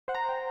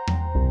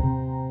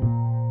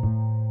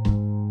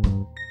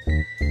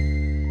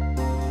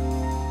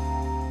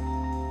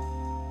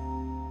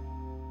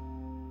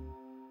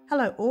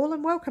Hello all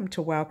and welcome to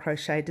Wow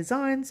Crochet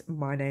Designs.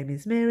 My name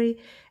is Mary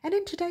and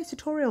in today's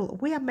tutorial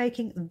we are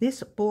making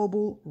this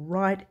bauble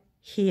right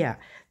here.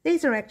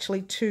 These are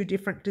actually two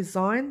different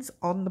designs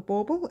on the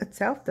bauble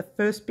itself. The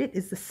first bit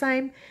is the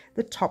same,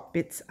 the top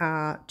bits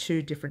are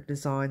two different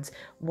designs.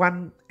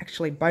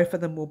 Both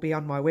of them will be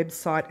on my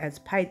website as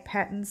paid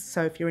patterns,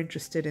 so if you're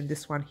interested in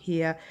this one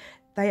here,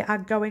 they are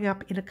going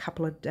up in a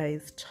couple of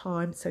days'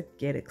 time, so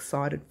get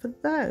excited for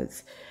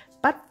those.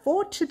 But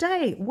for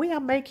today, we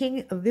are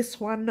making this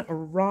one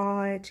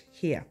right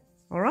here.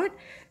 All right,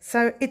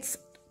 so it's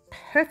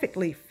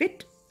perfectly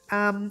fit.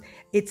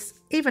 It's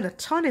even a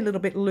tiny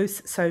little bit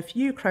loose, so if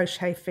you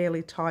crochet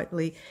fairly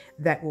tightly,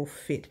 that will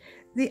fit.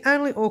 The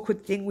only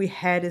awkward thing we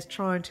had is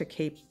trying to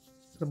keep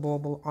the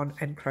bauble on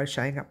and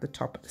crocheting up the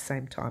top at the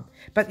same time.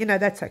 But you know,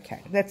 that's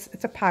okay.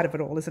 It's a part of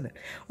it all, isn't it?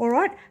 All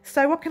right,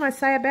 so what can I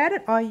say about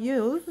it? I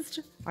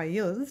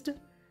used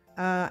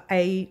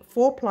a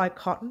 4-ply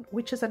cotton,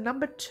 which is a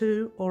number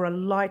 2 or a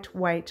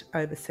lightweight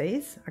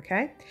overseas.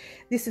 Okay,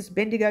 this is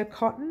Bendigo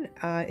cotton.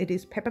 It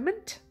is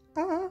peppermint.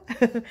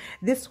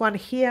 This one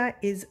here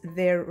is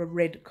their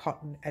red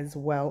cotton as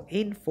well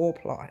in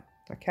 4-ply.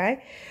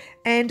 Okay,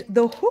 and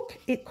the hook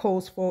it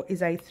calls for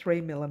is a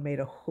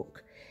 3mm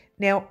hook.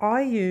 Now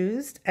I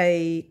used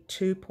a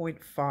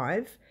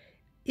 2.5.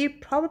 You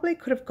probably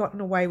could have gotten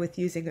away with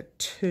using a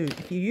 2.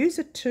 If you use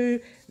a 2,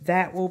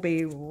 that will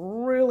be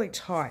really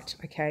tight.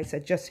 Okay, so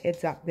just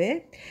heads up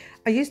there.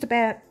 I used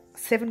about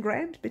 7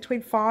 grams,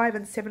 between 5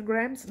 and 7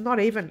 grams. Not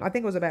even, I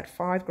think it was about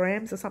 5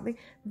 grams or something.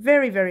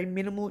 Very, very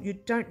minimal. You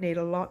don't need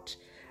a lot.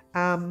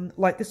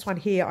 Like this one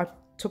here, I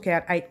took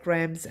out 8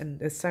 grams and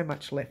there's so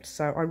much left.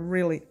 So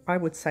I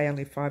would say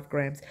only 5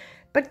 grams.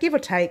 But give or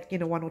take,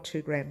 1 or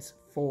 2 grams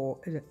for,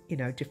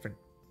 different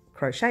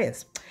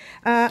crocheters.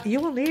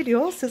 You will need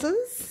your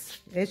scissors.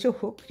 There's your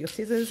hook, your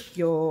scissors,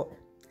 your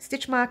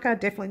stitch marker.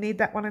 Definitely need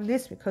that one in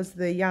this because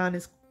the yarn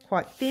is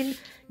quite thin.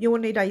 You will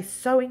need a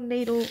sewing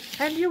needle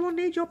and you will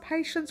need your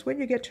patience when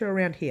you get to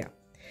around here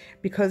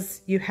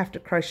because you have to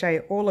crochet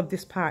all of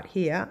this part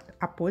here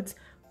upwards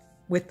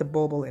with the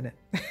bauble in it.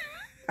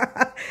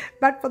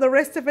 But for the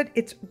rest of it,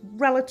 it's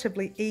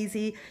relatively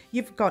easy.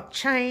 You've got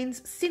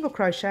chains, single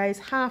crochets,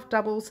 half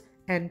doubles,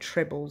 and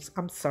trebles.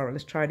 I'm sorry,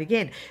 let's try it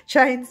again.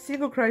 Chains,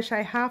 single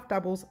crochet, half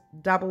doubles,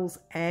 doubles,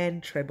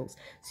 and trebles.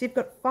 So you've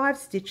got 5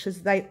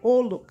 stitches. They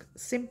all look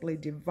simply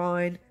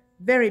divine.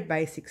 Very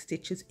basic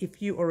stitches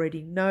if you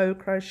already know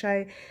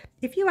crochet.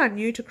 If you are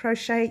new to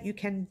crochet, you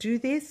can do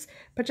this,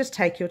 but just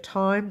take your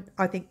time.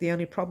 I think the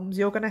only problems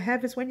you're going to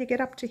have is when you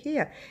get up to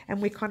here.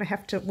 And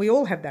we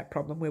all have that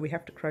problem where we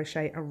have to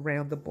crochet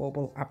around the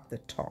bauble up the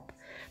top.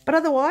 But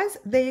otherwise,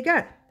 there you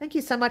go. Thank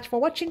you so much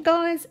for watching,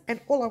 guys. And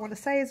all I want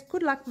to say is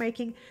good luck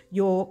making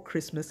your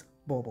Christmas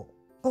bauble.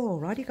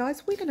 Alrighty,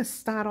 guys, we're going to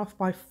start off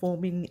by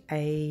forming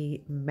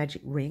a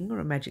magic ring or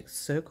a magic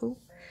circle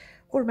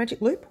or a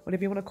magic loop,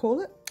 whatever you want to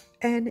call it.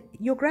 And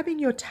you're grabbing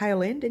your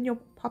tail end and you're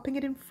popping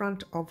it in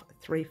front of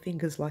 3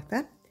 fingers like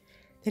that.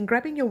 Then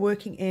grabbing your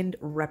working end,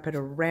 wrap it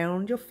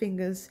around your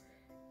fingers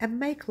and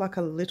make like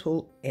a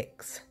little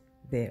X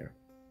there.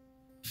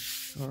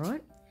 All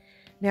right.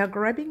 Now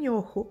grabbing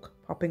your hook,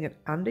 popping it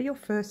under your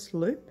first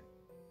loop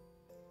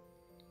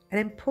and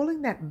then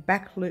pulling that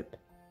back loop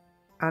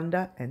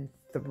under and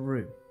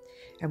through.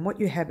 And what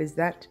you have is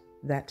that,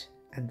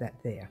 and that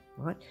there,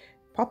 right?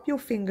 Pop your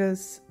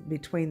fingers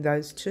between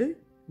those two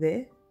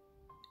there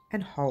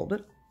and hold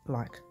it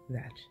like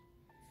that.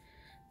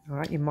 All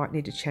right, you might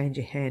need to change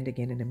your hand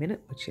again in a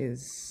minute, which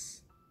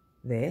is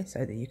there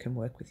so that you can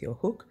work with your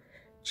hook.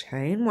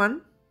 Chain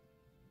 1.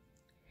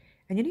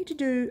 And you need to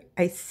do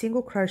a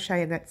single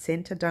crochet in that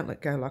center. Don't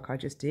let go like I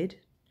just did.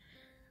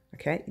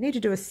 Okay, you need to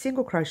do a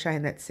single crochet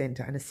in that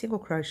center, and a single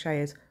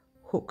crochet is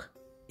hook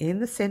in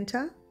the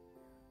center,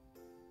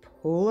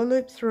 pull a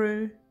loop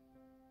through,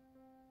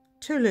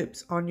 2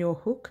 loops on your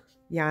hook,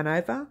 yarn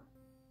over,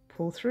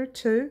 pull through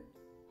 2,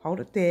 hold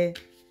it there,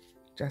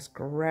 just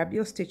grab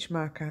your stitch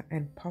marker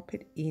and pop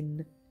it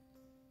in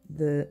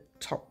the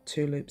top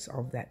 2 loops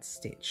of that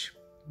stitch.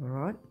 All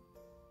right,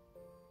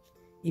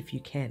 if you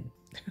can.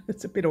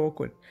 It's a bit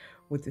awkward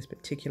with this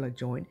particular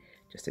joint.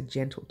 Just a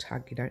gentle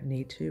tug, you don't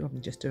need to.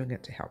 I'm just doing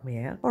it to help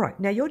me out. All right,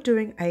 now you're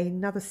doing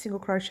another single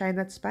crochet in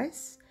that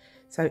space.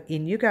 So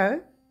in you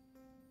go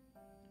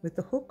with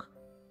the hook,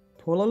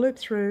 pull a loop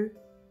through,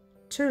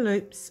 2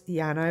 loops,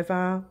 yarn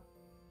over,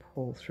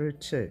 pull through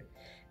 2.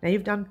 Now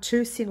you've done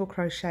 2 single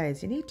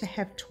crochets. You need to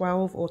have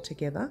 12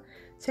 altogether.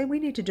 So we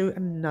need to do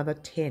another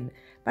 10.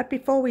 But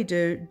before we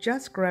do,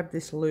 just grab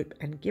this loop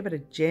and give it a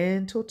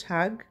gentle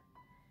tug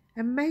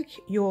and make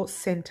your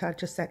center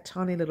just that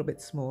tiny little bit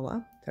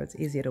smaller so it's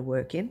easier to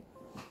work in.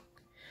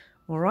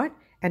 All right,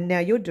 and now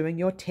you're doing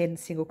your 10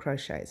 single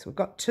crochets. We've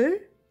got 2.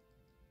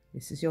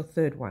 This is your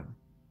 3rd one.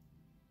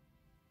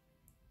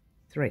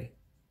 3.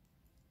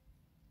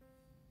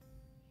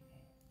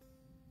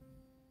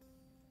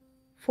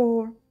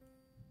 4.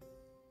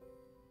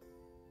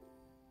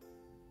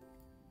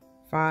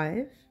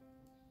 5.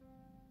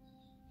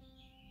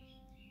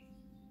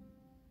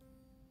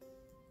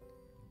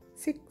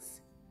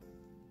 6.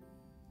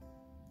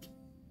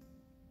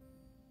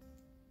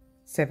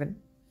 7,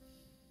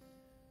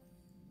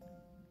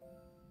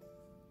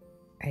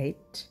 8,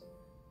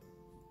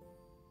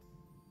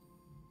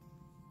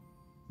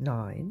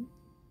 9,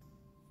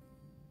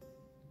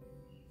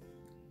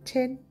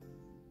 10,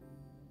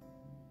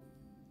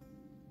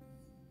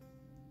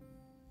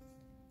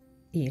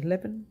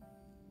 11,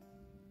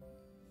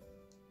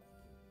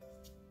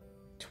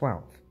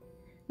 12.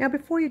 Now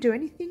before you do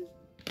anything,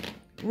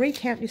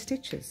 recount your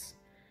stitches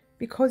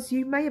because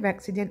you may have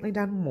accidentally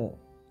done more,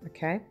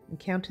 okay? And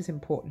count is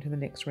important in the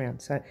next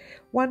round. So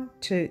 1,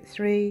 2,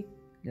 3,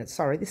 no,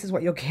 sorry, this is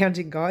what you're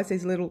counting, guys.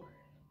 These little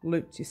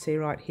loops you see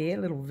right here,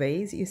 little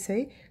V's you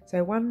see.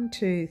 So 1,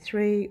 2,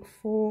 3,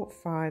 4,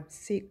 5,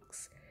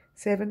 6,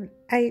 7,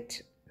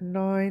 8,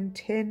 9,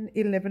 10,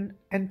 11,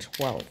 and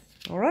 12.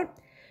 All right.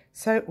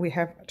 So we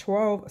have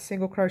 12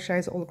 single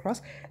crochets all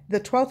across. The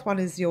 12th one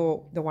is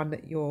the one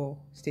that your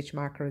stitch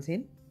marker is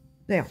in.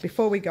 Now,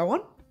 before we go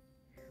on,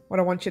 what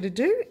I want you to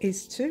do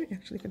is to,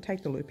 actually you can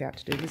take the loop out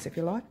to do this if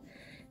you like,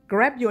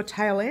 grab your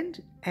tail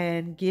end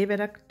and give it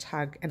a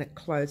tug and it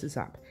closes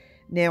up.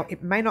 Now,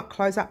 it may not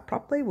close up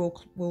properly.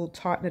 We'll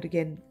tighten it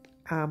again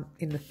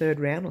in the third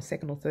round or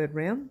second or third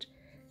round.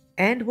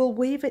 And we'll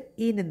weave it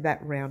in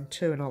that round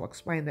too, and I'll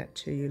explain that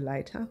to you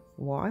later,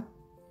 why.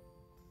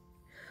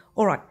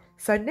 All right.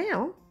 So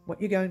now what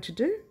you're going to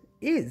do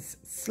is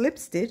slip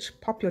stitch,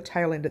 pop your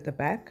tail end at the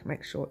back,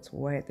 make sure it's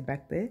way at the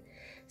back there,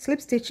 slip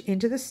stitch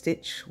into the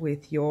stitch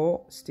with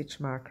your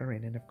stitch marker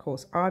in. And of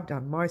course I've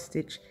done my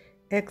stitch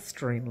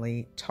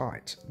extremely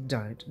tight.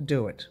 Don't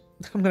do it.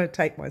 I'm going to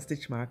take my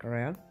stitch marker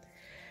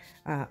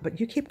out. But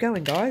you keep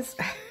going, guys.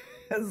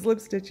 Slip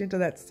stitch into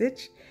that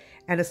stitch,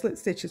 and a slip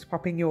stitch is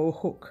popping your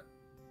hook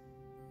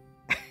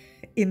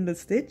in the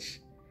stitch.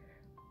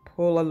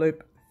 Pull a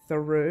loop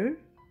through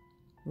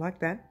like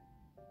that.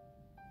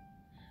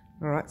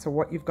 All right, so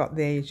what you've got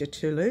there is your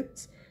 2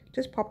 loops.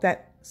 Just pop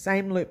that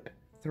same loop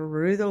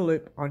through the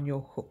loop on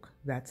your hook.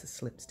 That's a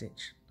slip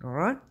stitch. All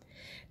right.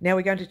 Now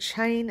we're going to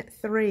chain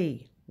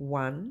 3.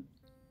 1,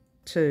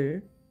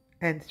 2,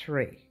 and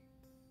 3.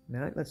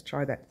 No, let's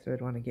try that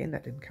third one again.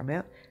 That didn't come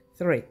out.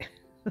 3.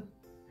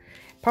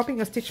 Popping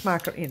a stitch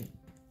marker in.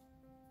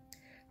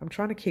 I'm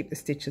trying to keep the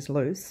stitches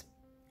loose,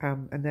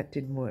 and that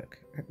didn't work.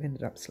 It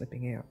ended up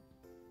slipping out.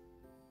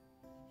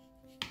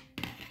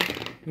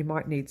 You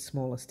might need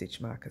smaller stitch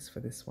markers for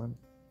this one.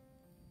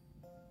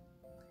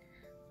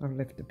 I've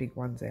left the big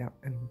ones out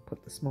and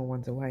put the small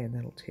ones away, and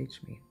that'll teach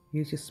me.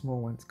 Use your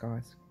small ones,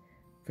 guys,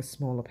 for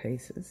smaller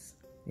pieces.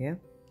 Yeah?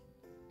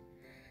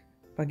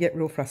 If I get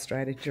real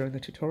frustrated during the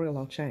tutorial,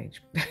 I'll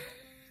change.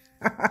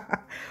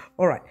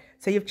 All right,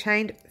 so you've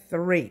chained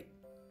 3,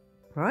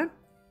 right?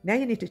 Now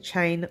you need to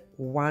chain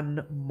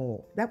 1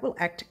 more. That will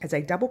act as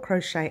a double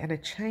crochet and a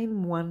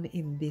chain 1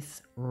 in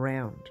this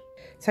round.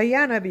 So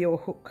yarn over your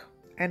hook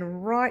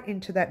and right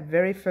into that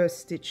very first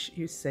stitch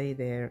you see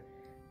there.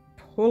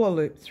 Pull a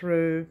loop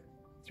through,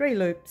 3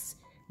 loops,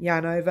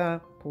 yarn over,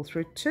 pull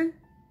through 2,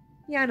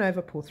 yarn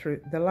over, pull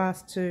through the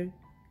last 2,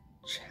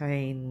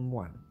 chain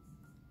 1.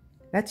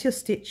 That's your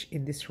stitch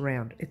in this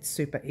round. It's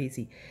super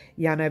easy.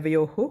 Yarn over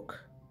your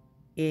hook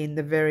in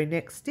the very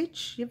next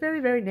stitch, your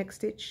very next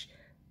stitch,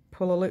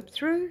 pull a loop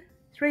through,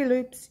 3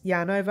 loops,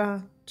 yarn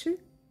over, 2,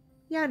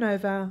 yarn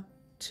over,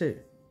 2,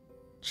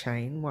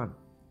 chain 1,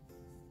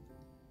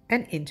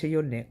 and into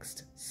your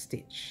next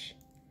stitch.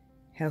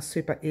 How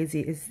super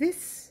easy is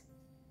this?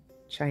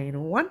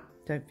 Chain 1,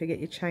 don't forget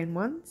your chain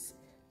 1s.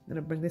 I'm going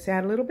to bring this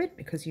out a little bit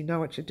because you know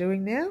what you're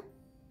doing now.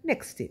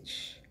 Next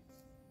stitch.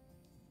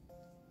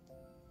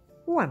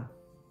 1.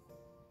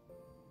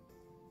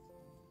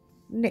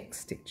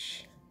 Next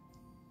stitch.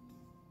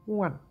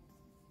 1.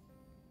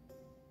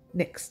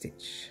 Next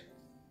stitch.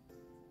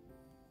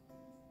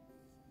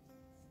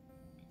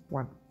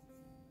 1.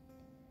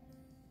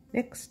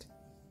 Next.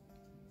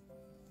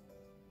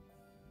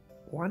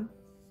 1.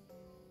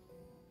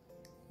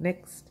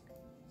 Next.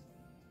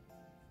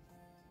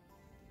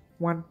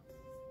 1.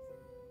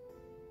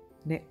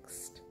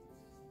 Next.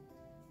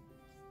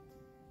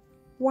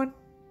 1.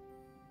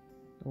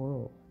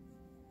 Whoa.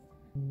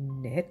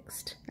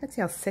 Next. That's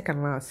our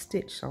second last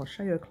stitch, so I'll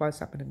show you a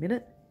close-up in a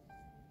minute.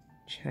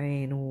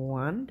 Chain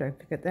 1, don't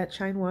forget that,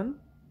 chain 1.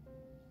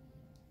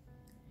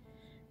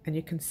 And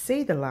you can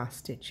see the last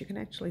stitch. You can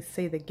actually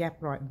see the gap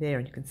right there,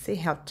 and you can see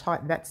how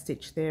tight that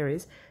stitch there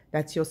is.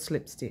 That's your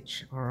slip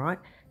stitch, all right?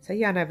 So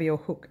yarn over your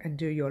hook and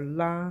do your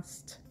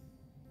last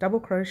double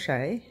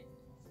crochet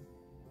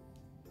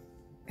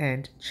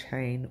and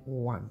chain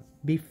 1.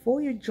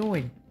 Before you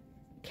join,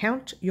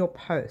 count your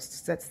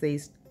posts. That's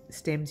these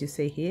stems you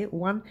see here.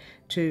 1,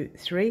 2,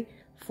 3,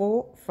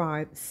 4,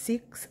 5,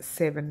 6,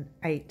 7,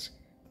 8,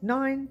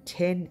 9,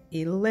 10,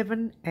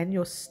 11, and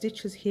your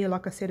stitches here,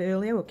 like I said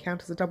earlier, will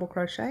count as a double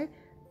crochet.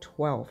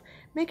 12.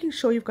 Making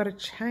sure you've got a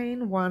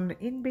chain 1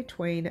 in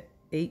between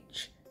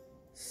each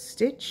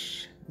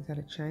stitch. Is that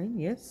a chain?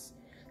 Yes.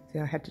 See,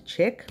 I had to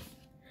check.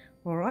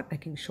 All right,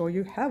 making sure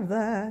you have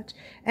that.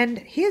 And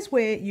here's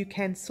where you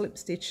can slip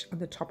stitch on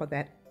the top of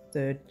that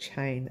third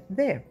chain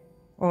there.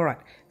 All right,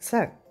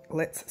 so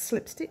let's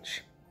slip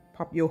stitch.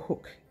 Pop your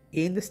hook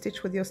in the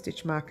stitch with your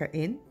stitch marker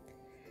in,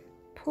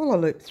 pull a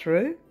loop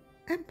through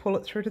and pull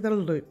it through to the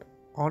loop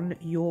on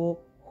your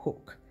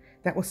hook.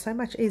 That was so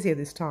much easier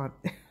this time.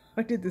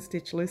 I did the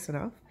stitch loose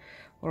enough.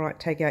 All right,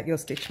 take out your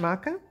stitch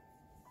marker.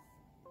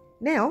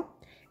 Now,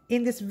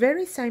 in this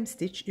very same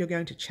stitch, you're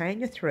going to chain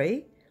your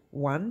 3,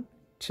 1,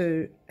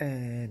 2,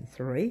 and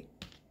 3.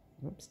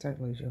 Oops,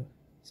 don't lose your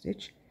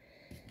stitch.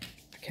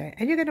 Okay,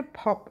 and you're going to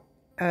pop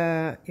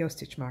your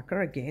stitch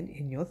marker again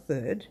in your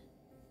 3rd,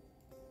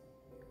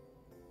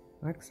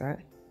 like so.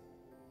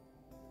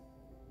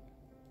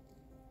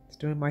 It's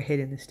doing my head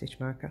in the stitch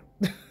marker.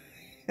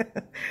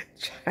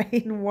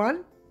 Chain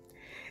 1,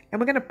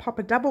 and we're going to pop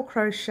a double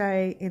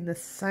crochet in the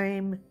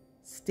same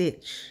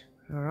stitch,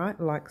 all right,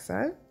 like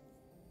so.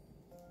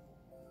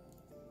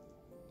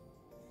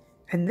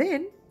 And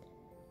then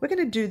we're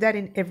going to do that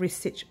in every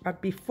stitch,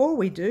 but before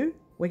we do,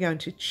 we're going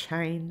to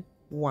chain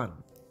 1,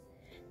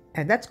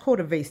 and that's called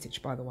a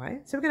V-stitch, by the way.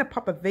 So we're going to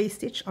pop a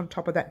V-stitch on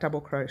top of that double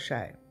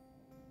crochet.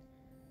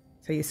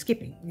 So you're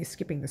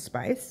skipping the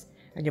space,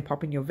 and you're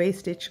popping your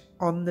V-stitch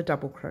on the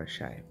double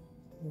crochet.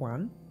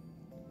 1,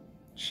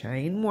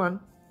 chain 1,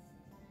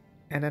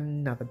 and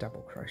another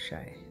double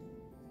crochet.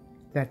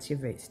 That's your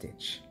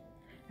V-stitch.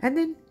 And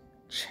then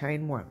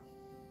chain 1.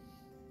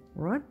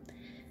 All right?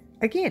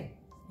 Again,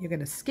 you're going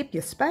to skip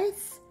your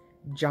space,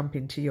 jump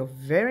into your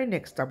very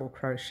next double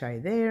crochet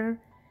there,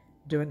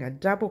 doing a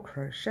double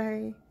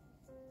crochet,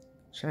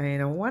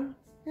 chain a 1,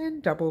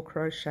 and double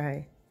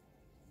crochet,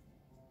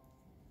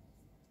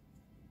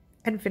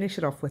 and finish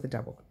it off with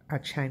a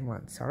chain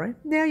 1, sorry.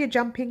 Now you're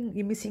jumping,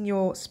 you're missing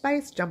your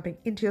space, jumping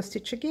into your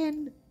stitch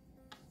again,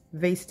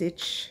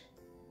 V-stitch,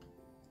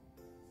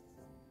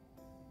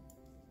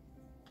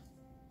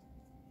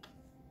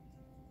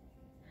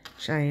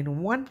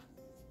 chain 1,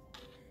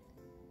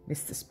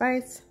 miss the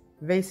space,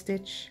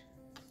 V-stitch,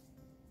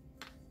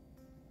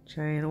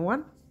 chain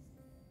 1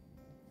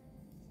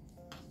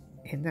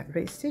 in that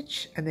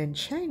V-stitch, and then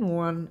chain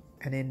 1,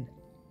 and then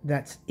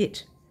that's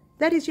it.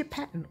 That is your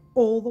pattern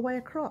all the way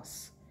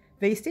across.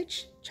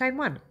 V-stitch, chain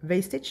 1,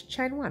 V-stitch,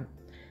 chain 1.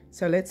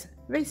 So let's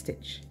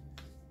V-stitch.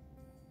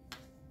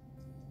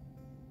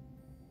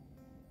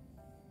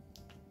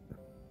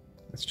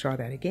 Let's try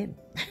that again.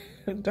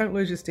 Don't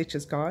lose your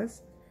stitches,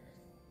 guys.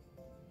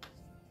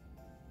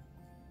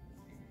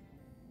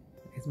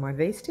 Here's my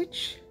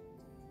V-stitch,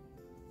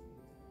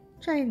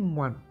 chain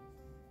 1,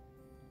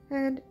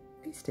 and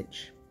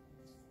V-stitch,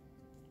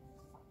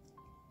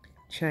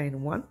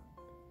 chain 1,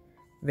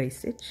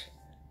 V-stitch,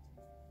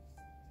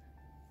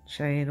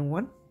 chain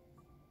 1,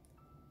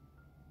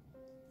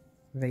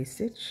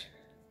 V-stitch,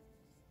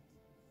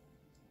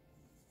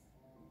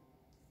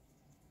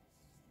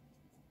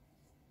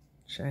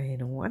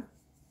 chain 1,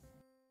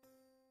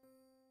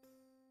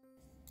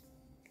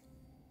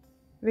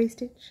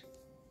 V-stitch,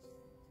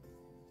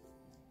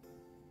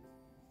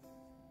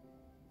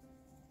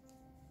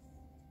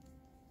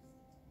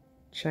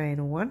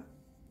 chain 1,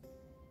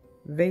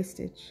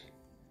 V-stitch,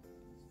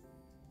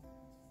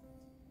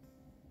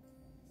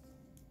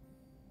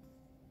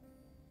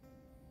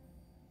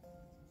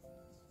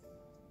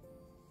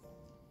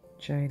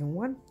 chain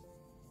 1,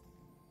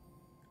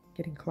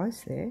 getting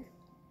close there.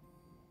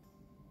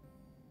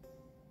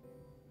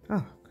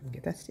 Oh, couldn't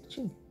get that stitch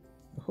in,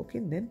 the hook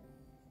in then.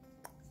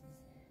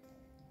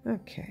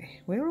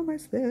 Okay, we're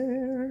almost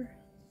there.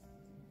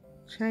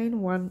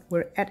 Chain 1,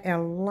 we're at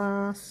our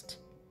last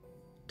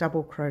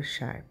double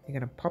crochet. You're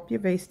going to pop your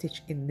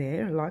V-stitch in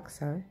there like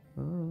so.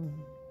 Oh.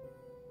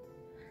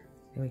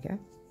 There we go.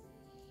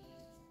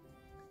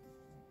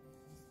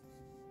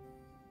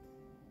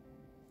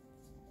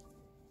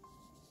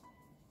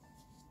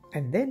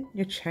 And then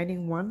you're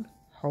chaining 1,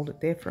 hold it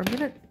there for a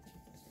minute,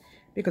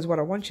 because what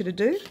I want you to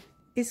do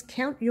is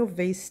count your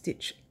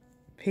V-stitch,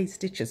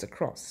 P-stitches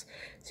across.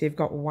 So you've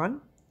got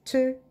 1,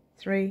 2,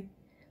 3,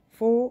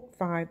 4,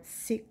 5,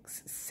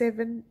 6,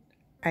 7,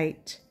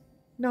 8,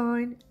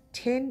 9,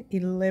 10,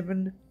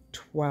 11,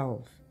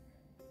 12.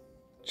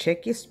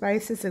 Check your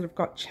spaces that have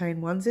got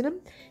chain 1s in them.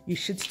 You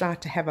should start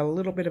to have a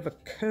little bit of a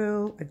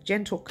curl, a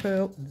gentle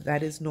curl.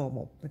 That is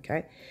normal,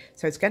 okay?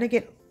 So it's going to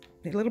get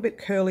a little bit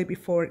curly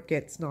before it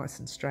gets nice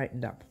and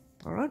straightened up,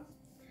 all right?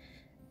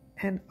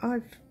 And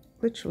I've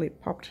literally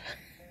popped,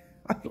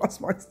 I've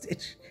lost my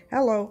stitch.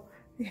 Hello,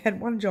 you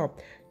had one job.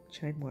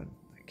 Chain 1,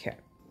 okay.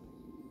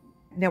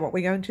 Now what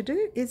we're going to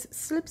do is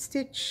slip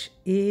stitch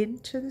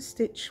into the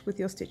stitch with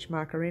your stitch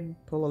marker in,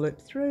 pull a loop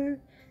through,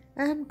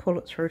 and pull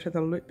it through to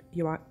the loop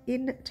you are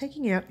in,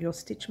 taking out your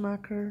stitch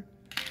marker.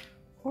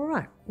 All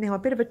right, now a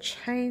bit of a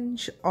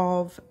change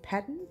of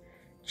pattern.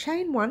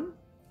 Chain 1,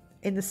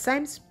 in the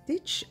same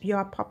stitch, you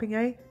are popping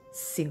a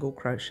single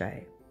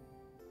crochet,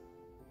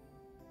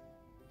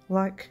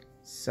 like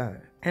so.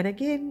 And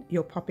again,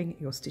 you're popping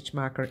your stitch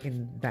marker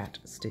in that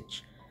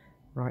stitch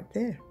right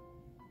there.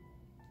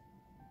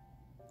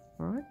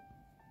 All right.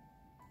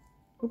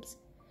 Oops.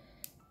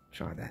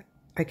 Try that.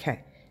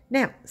 Okay.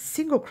 Now,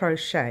 single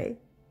crochet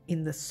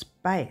in the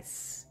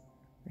space.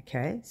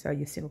 Okay. So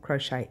you single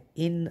crochet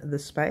in the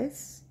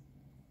space,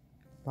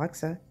 like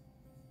so.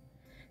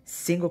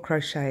 single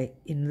crochet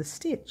in the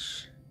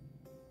stitch.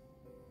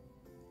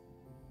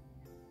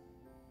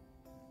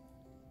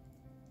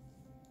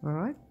 All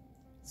right,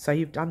 so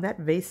you've done that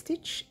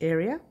V-stitch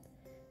area,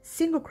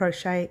 single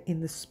crochet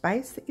in the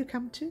space that you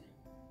come to,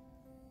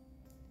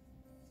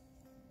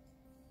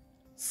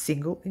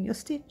 single in your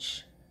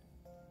stitch,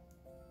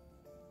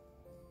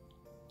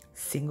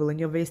 single in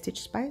your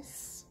V-stitch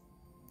space.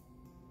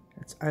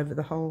 That's over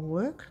the whole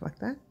work like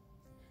that.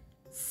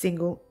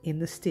 Single in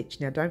the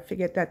stitch. Now don't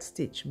forget that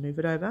stitch, move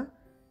it over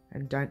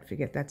and don't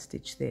forget that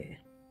stitch there.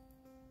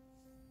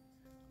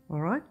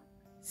 All right,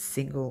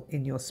 single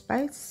in your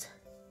space,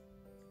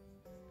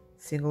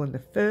 single in the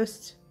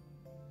first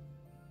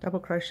double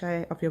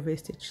crochet of your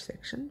V-stitch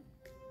section,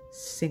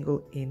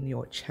 single in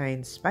your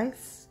chain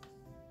space,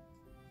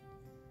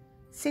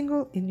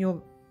 single in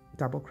your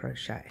double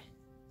crochet,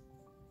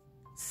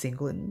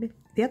 single in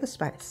the other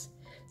space.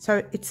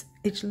 So it's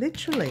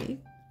literally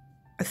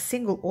a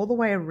single all the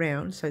way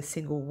around. So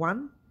single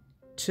 1,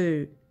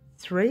 2,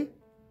 3,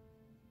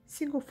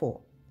 single 4,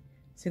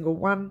 single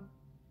 1,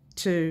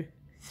 2,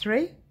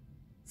 3,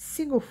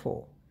 single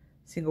 4,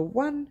 single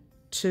 1,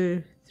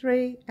 2,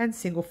 3, and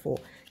single 4.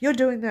 You're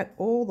doing that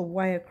all the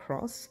way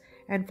across.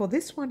 And for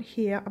this one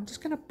here, I'm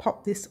just going to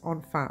pop this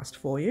on fast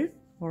for you.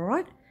 All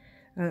right,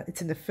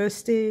 it's in the first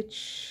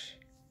stitch,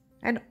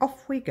 and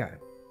off we go.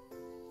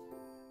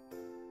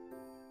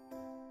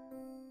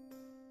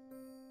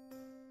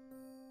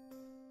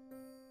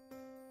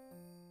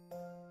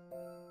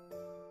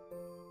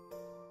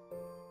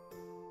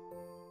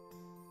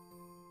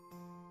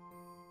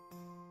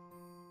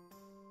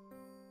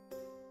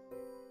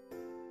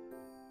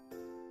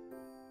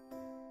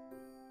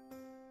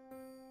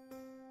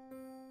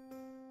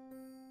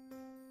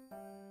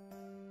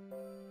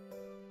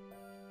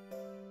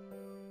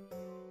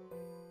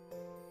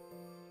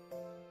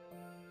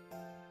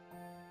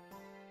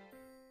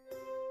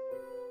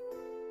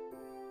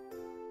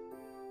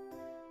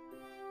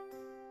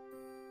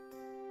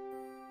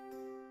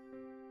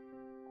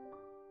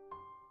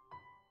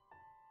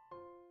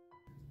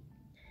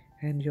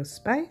 And your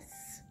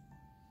space,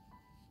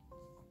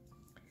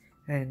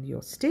 and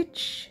your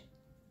stitch.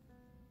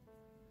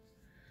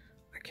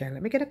 Okay,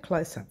 let me get a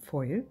close-up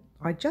for you.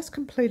 I just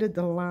completed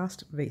the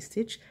last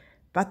V-stitch,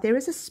 but there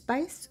is a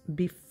space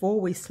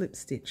before we slip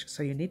stitch,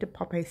 so you need to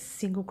pop a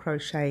single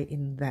crochet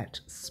in that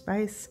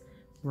space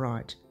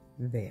right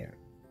there.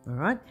 All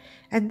right,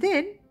 and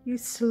then you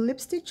slip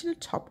stitch to the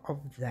top of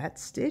that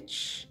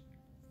stitch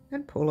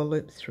and pull a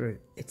loop through.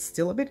 It's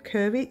still a bit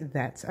curvy,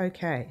 that's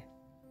okay.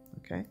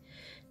 Okay,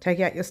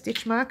 take out your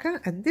stitch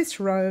marker, and this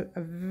row,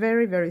 a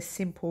very, very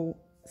simple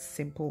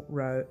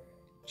row.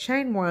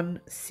 Chain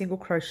 1, single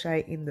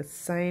crochet in the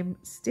same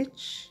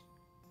stitch,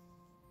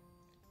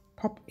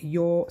 pop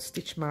your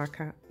stitch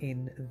marker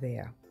in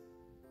there.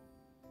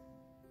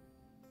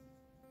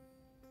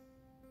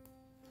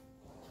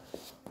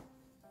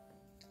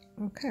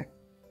 Okay,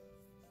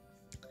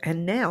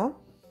 and now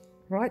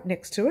right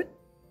next to it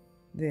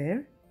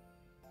there,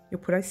 you'll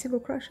put a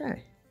single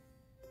crochet,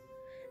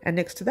 and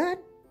next to that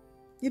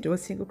you do a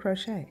single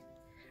crochet,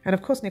 and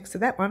of course next to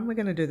that one we're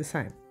going to do the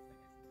same,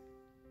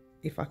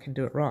 if I can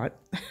do it right.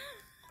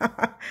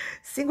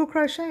 Single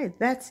crochet,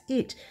 that's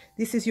it.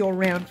 This is your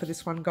round for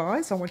this one,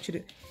 guys. I want you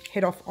to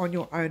head off on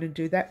your own and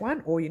do that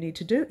one. All you need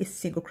to do is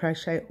single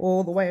crochet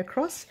all the way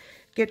across,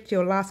 get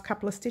your last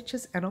couple of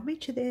stitches, and I'll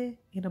meet you there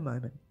in a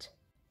moment.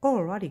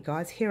 Alrighty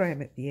guys, here I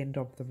am at the end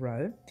of the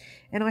row,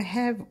 and I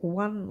have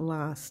one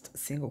last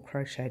single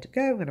crochet to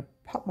go. I'm going to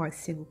pop my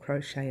single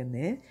crochet in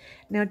there.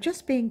 Now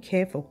just being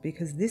careful,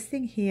 because this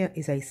thing here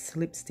is a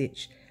slip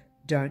stitch.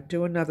 Don't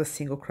do another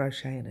single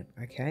crochet in it,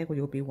 okay? Well,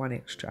 you'll be one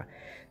extra.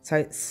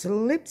 So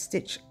slip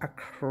stitch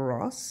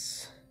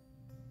across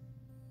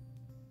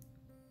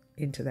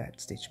into that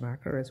stitch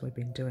marker, as we've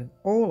been doing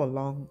all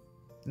along.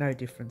 No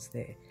difference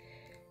there.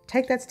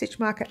 Take that stitch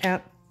marker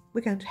out. We're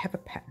going to have a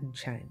pattern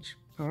change.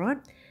 All right,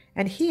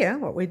 and here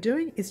what we're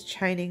doing is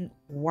chaining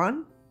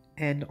 1,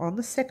 and on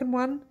the second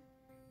one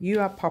you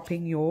are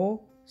popping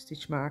your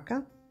stitch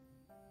marker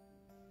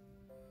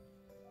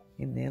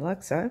in there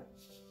like so.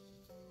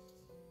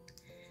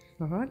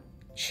 All right,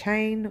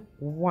 chain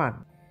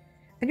 1,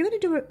 and you're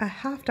going to do a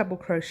half double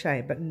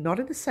crochet, but not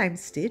in the same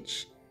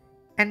stitch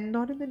and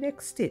not in the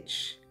next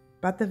stitch,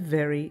 but the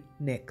very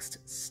next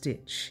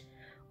stitch.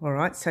 All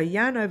right, so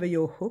yarn over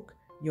your hook,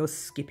 you're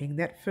skipping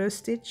that first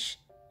stitch,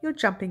 you're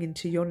jumping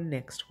into your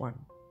next one,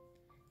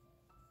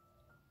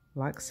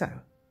 like so.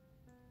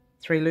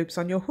 3 loops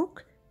on your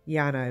hook,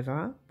 yarn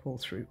over, pull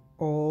through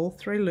all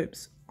 3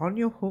 loops on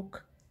your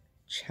hook,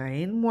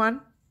 chain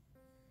 1,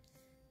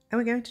 and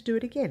we're going to do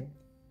it again.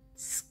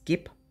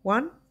 Skip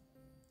 1,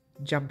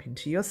 jump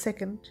into your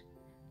second,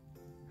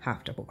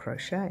 half double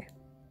crochet,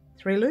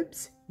 3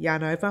 loops,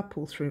 yarn over,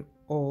 pull through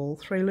all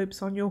 3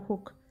 loops on your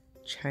hook,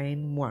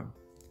 chain 1,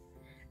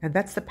 and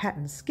that's the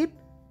pattern. Skip,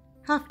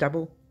 half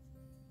double,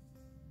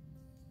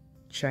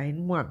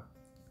 chain 1,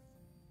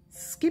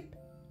 skip,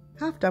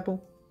 half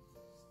double,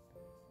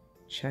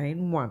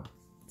 chain 1.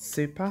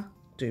 Super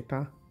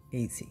duper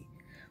easy.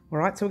 All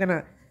right, so we're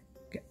going to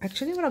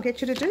Actually, what I'll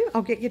get you to do,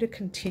 I'll get you to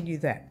continue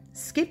that.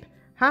 Skip,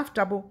 half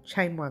double,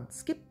 chain one.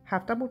 Skip,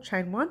 half double,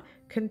 chain one.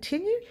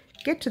 Continue,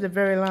 get to the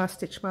very last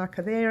stitch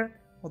marker there,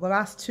 or the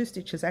last 2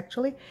 stitches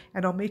actually,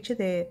 and I'll meet you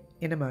there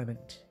in a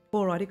moment.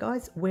 Alrighty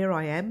guys, where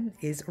I am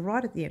is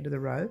right at the end of the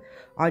row.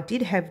 I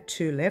did have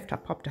 2 left. I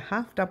popped a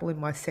half double in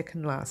my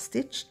second last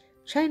stitch,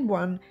 chain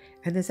one,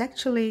 and there's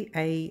actually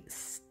a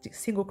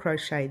single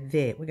crochet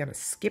there. We're going to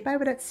skip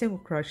over that single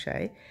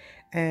crochet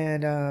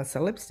and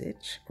slip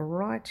stitch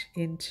right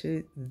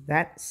into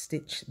that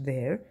stitch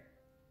there.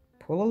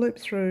 Pull a loop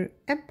through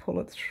and pull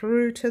it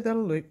through to the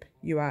loop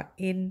you are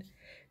in.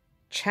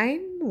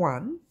 Chain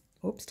one,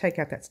 oops, take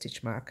out that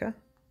stitch marker.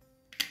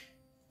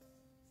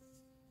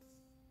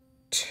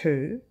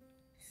 2,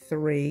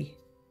 3,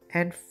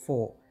 and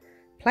 4.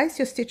 Place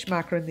your stitch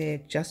marker in there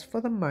just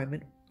for the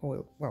moment,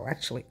 or well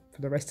actually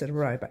for the rest of the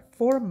row, but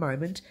for a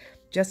moment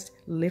just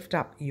lift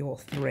up your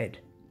thread.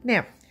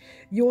 Now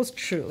yours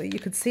truly, you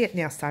can see it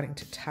now starting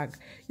to tug.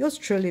 Yours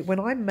truly, when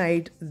I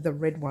made the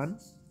red one,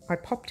 I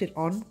popped it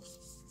on.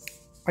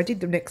 I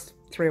did the next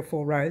 3 or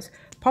 4 rows,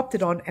 popped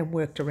it on and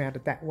worked around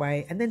it that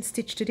way, and then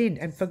stitched it in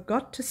and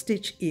forgot to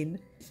stitch in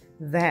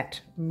that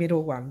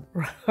middle one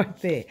right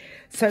there.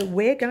 So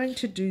we're going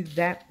to do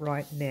that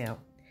right now.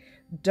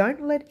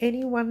 Don't let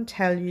anyone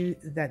tell you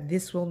that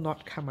this will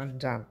not come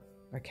undone.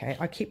 Okay,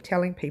 I keep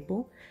telling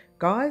people,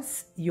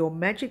 guys, your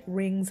magic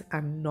rings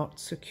are not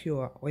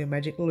secure, or your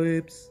magic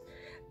loops,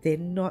 they're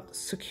not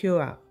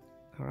secure.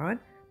 All right,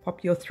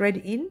 pop your thread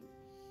in,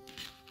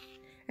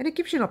 and it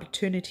gives you an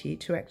opportunity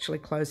to actually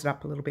close it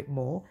up a little bit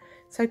more.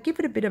 So give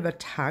it a bit of a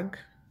tug,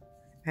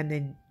 and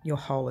then your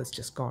hole is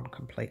just gone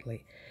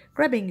completely.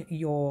 Grabbing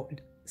your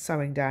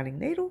sewing darning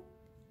needle,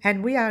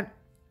 and we are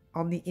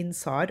on the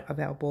inside of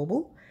our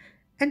bauble,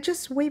 and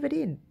just weave it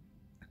in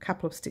a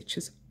couple of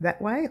stitches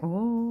that way.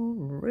 Oh,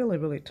 really,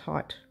 really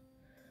tight.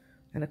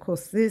 And of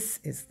course, this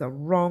is the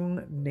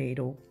wrong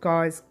needle.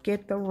 Guys,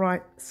 get the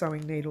right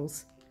sewing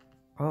needles.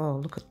 Oh,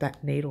 look at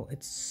that needle.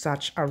 It's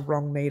such a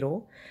wrong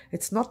needle.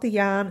 It's not the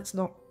yarn. It's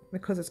not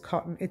because it's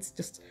cotton. It's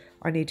just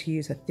I need to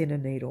use a thinner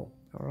needle.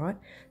 All right.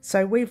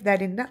 So weave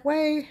that in that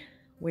way.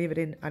 Weave it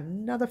in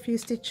another few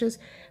stitches,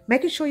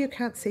 making sure you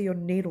can't see your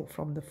needle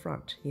from the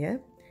front. Yeah.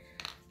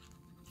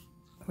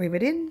 Weave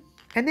it in,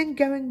 and then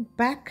going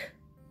back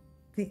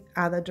the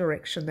other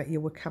direction that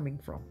you were coming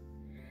from,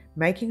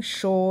 making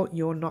sure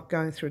you're not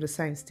going through the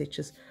same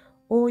stitches,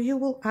 or you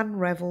will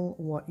unravel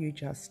what you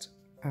just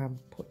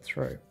put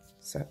through.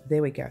 So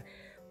there we go.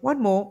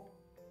 One more.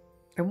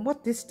 And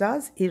what this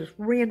does is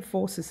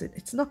reinforces it.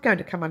 It's not going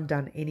to come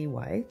undone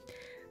anyway,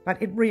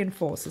 but it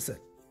reinforces it.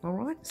 All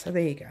right, so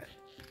there you go.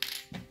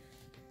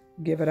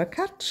 Give it a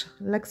cut,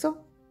 like so.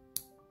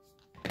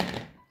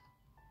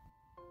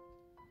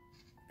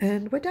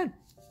 And we're done.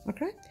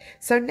 Okay,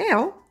 so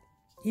now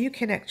you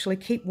can actually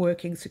keep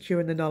working secure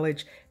in the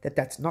knowledge that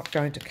that's not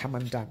going to come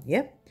undone.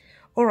 Yeah.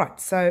 All right,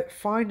 so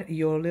find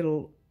your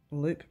little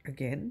loop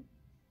again.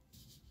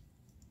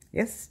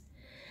 Yes.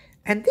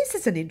 And this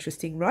is an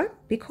interesting row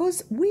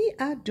because we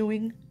are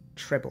doing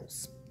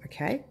trebles.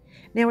 Okay.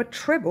 Now a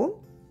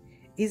treble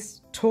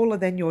is taller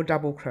than your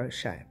double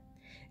crochet,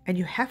 and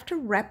you have to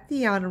wrap the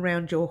yarn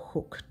around your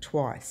hook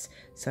twice.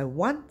 So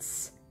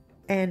once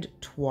and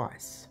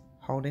twice,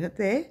 holding it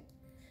there,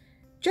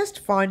 just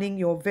finding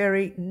your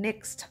very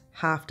next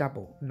half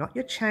double, not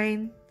your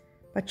chain,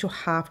 but your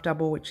half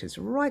double, which is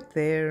right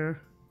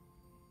there.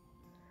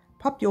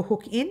 Pop your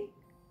hook in,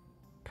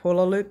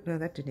 pull a loop. No,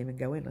 that didn't even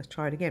go in. Let's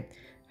try it again.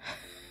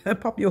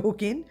 Pop your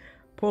hook in,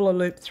 pull a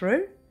loop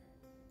through.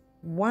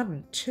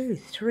 1, 2,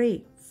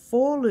 3,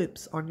 4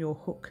 loops on your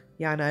hook.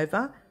 Yarn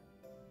over,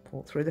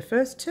 pull through the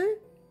first 2,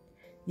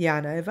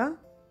 yarn over,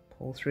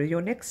 pull through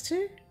your next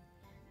 2,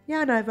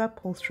 yarn over,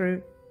 pull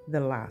through the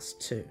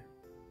last 2.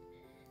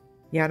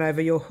 Yarn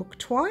over your hook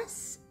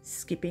twice,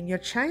 skipping your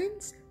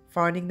chains,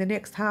 finding the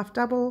next half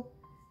double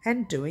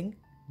and doing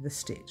the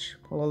stitch.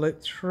 Pull a loop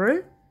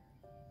through.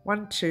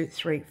 1, 2,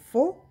 3,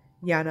 4,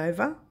 yarn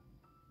over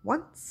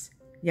once,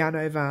 yarn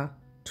over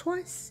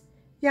twice,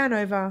 yarn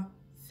over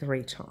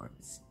 3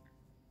 times.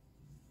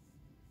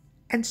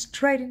 And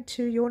straight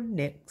into your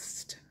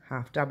next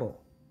half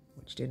double,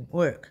 which didn't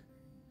work.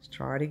 Let's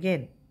try it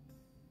again.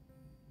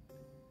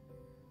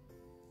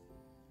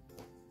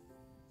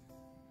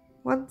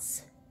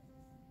 Once,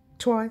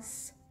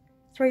 twice,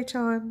 3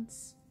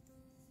 times,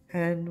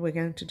 and we're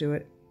going to do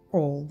it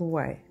all the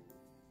way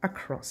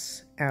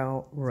across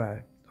our row.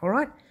 All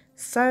right,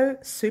 so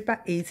super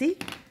easy,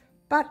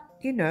 but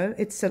you know,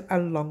 it's a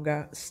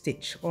longer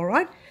stitch. All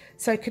right,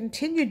 so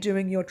continue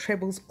doing your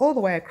trebles all the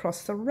way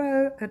across the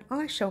row, and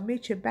I shall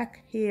meet you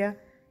back here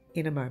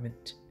in a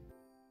moment.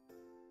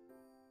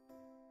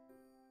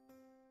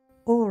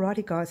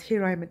 Alrighty guys,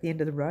 here I am at the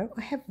end of the row.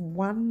 I have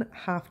 1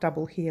 half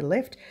double here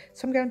left,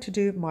 so I'm going to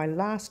do my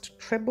last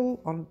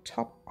treble on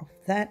top of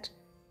that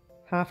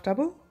half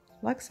double,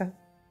 like so.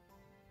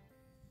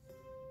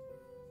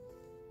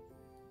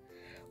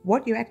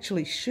 What you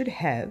actually should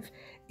have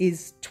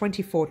is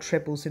 24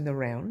 trebles in the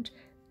round.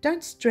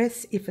 Don't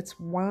stress if it's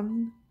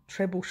 1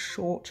 treble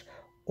short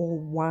or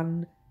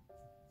one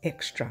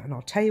extra, and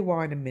I'll tell you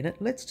why in a minute.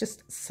 Let's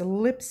just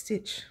slip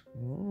stitch,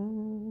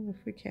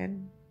 if we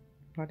can,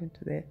 right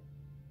into there.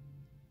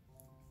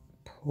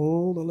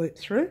 Pull the loop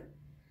through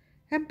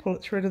and pull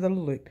it through to the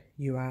loop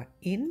you are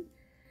in.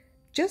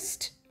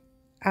 Just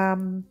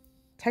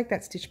take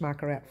that stitch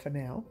marker out for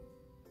now.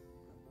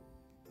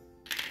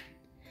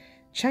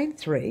 Chain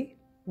 3,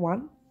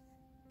 1,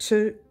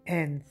 2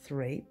 and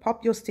 3.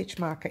 Pop your stitch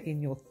marker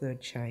in your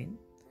third chain.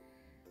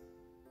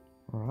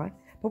 All right,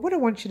 but what I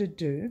want you to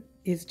do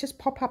is just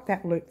pop up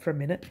that loop for a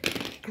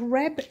minute,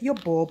 grab your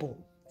bauble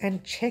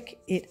and check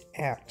it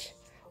out.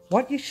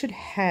 What you should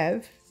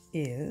have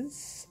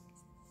is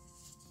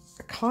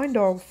a kind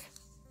of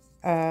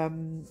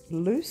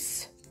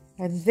loose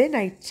and then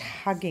a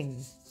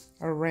tugging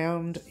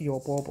around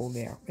your bauble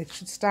now. It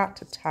should start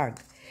to tug.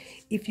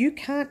 If you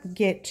can't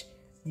get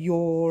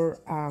your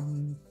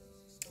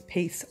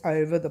piece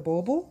over the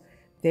bauble,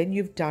 then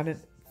you've done it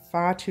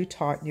far too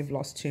tight and you've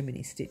lost too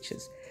many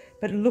stitches.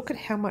 But look at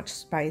how much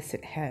space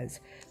it has.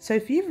 So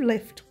if you've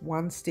left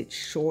one stitch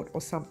short or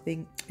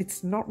something,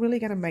 it's not really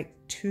going to make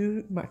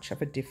too much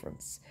of a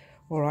difference.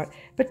 All right,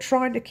 but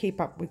trying to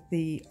keep up with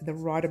the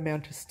right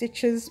amount of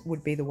stitches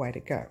would be the way to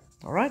go.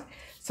 All right,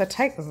 so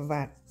take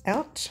that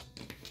out.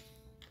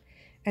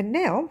 And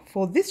now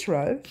for this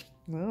row,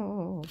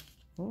 what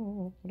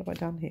have I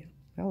done here?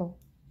 Hello,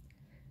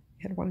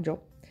 you had one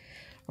job.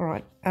 All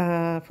right,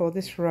 for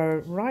this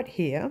row right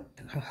here,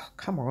 oh,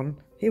 come on,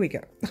 here we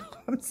go.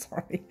 I'm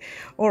sorry.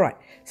 All right,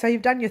 so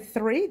you've done your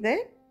 3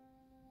 there.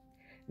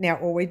 Now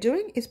all we're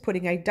doing is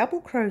putting a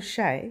double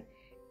crochet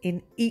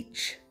in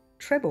each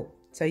treble.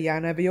 So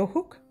yarn over your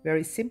hook,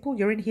 very simple.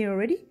 You're in here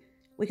already.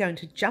 We're going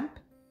to jump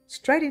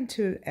straight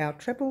into our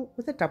treble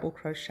with a double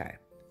crochet,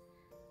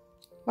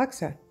 like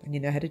so. And you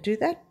know how to do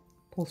that.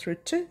 Pull through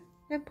 2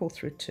 and pull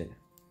through 2.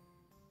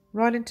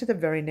 Right into the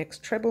very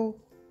next treble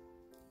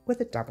with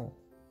a double.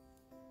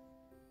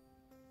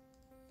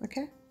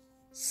 Okay,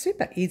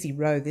 super easy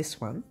row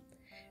this one.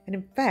 And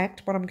in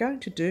fact, what I'm going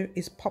to do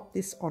is pop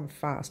this on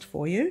fast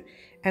for you,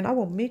 and I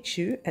will meet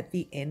you at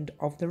the end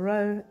of the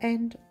row,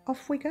 and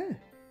off we go.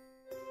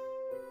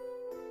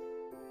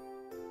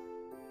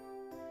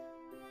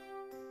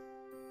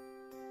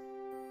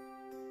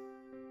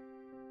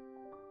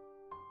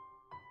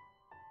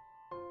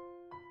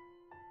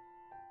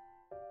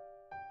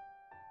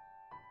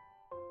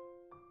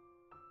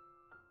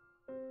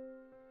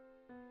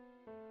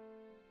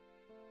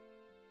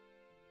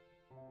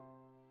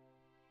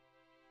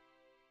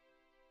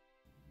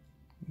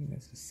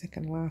 There's the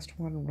second last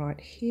one right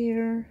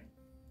here.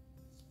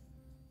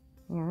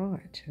 All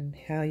right, and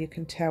how you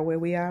can tell where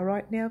we are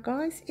right now,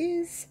 guys,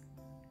 is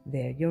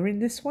there. You're in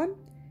this one,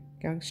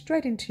 going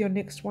straight into your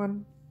next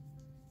one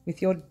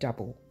with your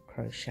double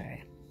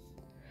crochet.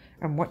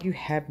 And what you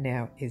have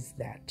now is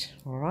that,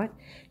 all right?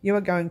 You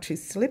are going to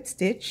slip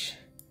stitch,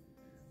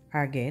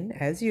 again,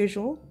 as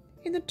usual,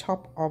 in the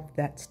top of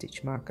that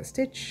stitch marker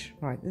stitch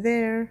right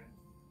there.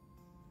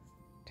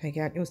 Take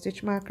out your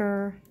stitch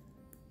marker,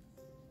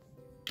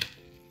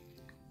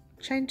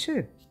 chain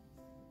 2,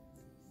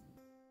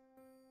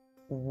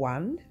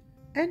 1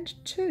 and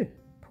 2,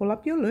 pull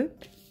up your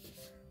loop,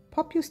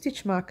 pop your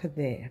stitch marker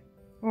there.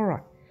 All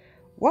right,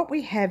 what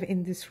we have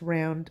in this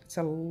round, it's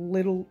a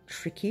little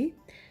tricky.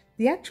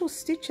 The actual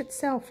stitch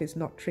itself is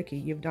not tricky,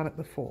 you've done it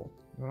before,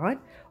 all right?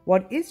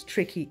 What is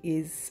tricky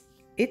is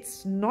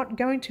it's not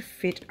going to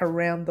fit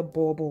around the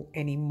bauble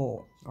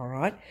anymore, all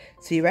right?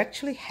 So you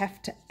actually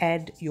have to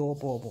add your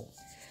bauble.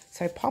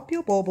 So pop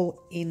your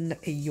bauble in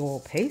your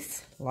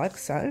piece, like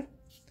so.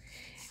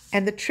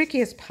 And the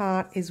trickiest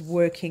part is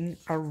working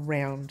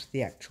around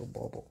the actual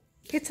bauble.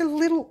 It's a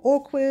little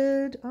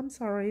awkward, I'm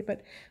sorry,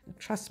 but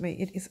trust me,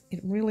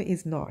 it really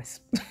is nice.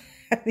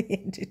 At the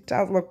end, it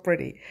does look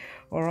pretty,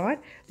 all right?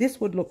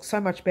 This would look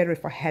so much better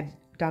if I had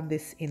done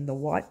this in the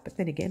white, but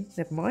then again,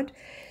 never mind.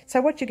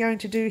 So what you're going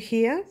to do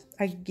here,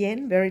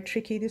 again, very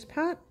tricky this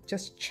part,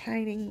 just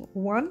chaining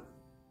 1.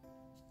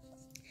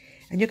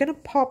 And you're going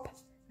to pop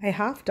a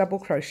half double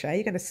crochet.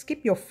 You're going to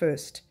skip your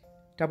first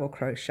double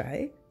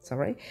crochet,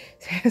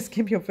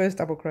 skip your first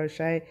double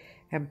crochet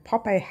and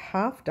pop a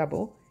half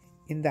double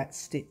in that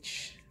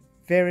stitch.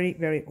 Very,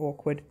 very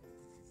awkward,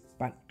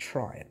 but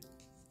try it.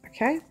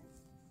 Okay,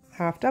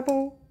 half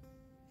double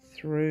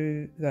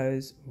through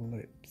those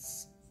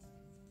loops.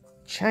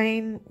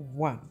 Chain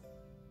 1.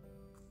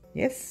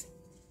 Yes,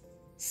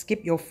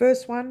 skip your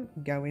first one,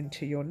 go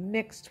into your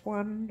next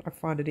one. I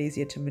find it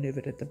easier to maneuver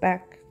it at the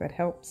back, that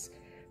helps.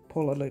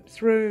 Pull a loop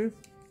through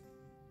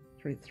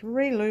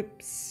 3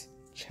 loops,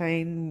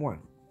 chain 1.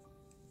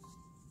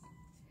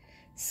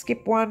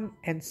 Skip 1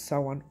 and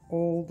so on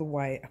all the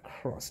way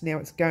across. Now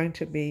it's going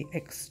to be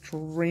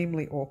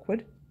extremely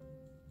awkward.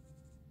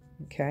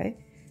 Okay,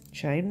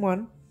 chain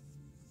 1,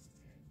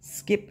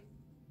 skip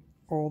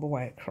all the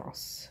way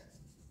across.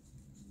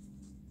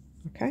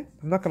 Okay,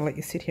 I'm not going to let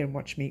you sit here and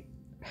watch me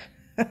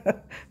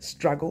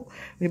struggle.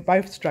 We're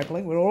both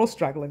struggling. We're all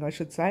struggling, I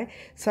should say.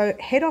 So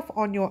head off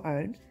on your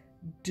own.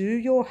 Do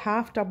your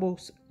half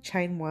doubles,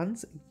 chain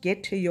 1s,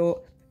 get to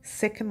your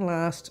second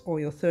last or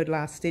your third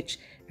last stitch,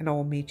 and I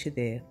will meet you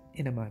there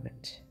in a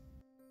moment.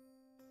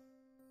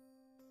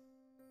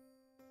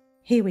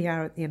 Here we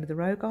are at the end of the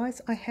row,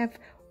 guys. I have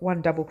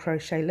one double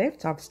crochet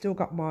left. I've still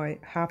got my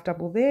half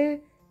double there,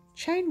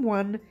 chain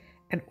one,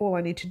 and all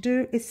I need to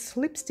do is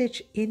slip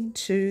stitch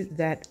into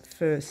that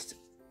first,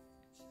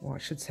 well, I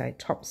should say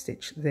top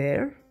stitch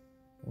there.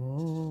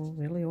 Oh,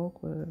 really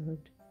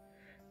awkward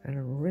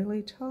and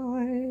really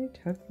tight.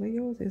 Hopefully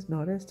yours is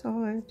not as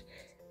tight.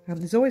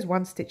 There's always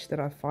one stitch that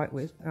I fight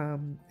with.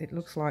 It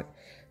looks like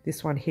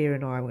this one here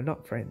and I were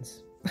not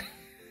friends.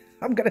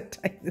 I'm going to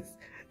take this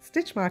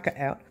stitch marker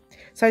out.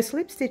 So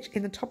slip stitch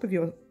in the top of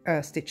your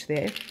stitch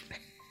there.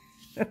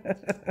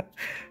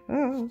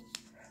 Oh,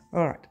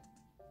 all right.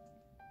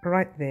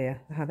 Right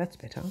there. That's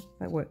better.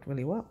 That worked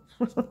really well.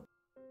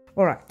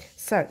 All right.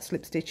 So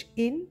slip stitch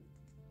in,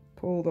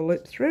 pull the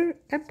loop through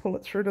and pull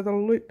it through to the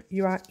loop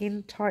you are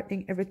in,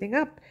 tightening everything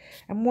up.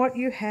 And what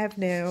you have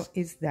now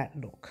is that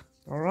look.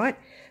 All right.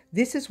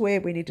 This is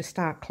where we need to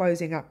start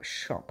closing up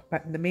shop.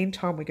 But in the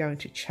meantime, we're going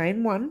to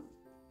chain one,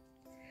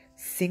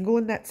 single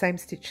in that same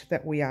stitch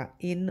that we are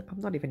in. I'm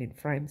not even in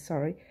frame,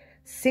 sorry.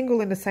 Single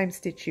in the same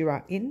stitch you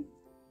are in.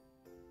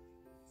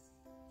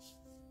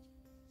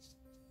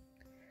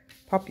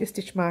 Pop your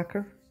stitch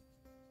marker.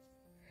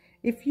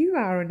 If you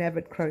are an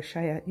avid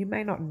crocheter, you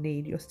may not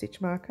need your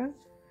stitch marker.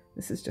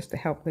 This is just to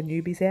help the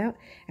newbies out.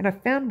 And I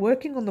found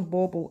working on the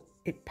bauble,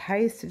 it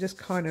pays to just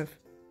kind of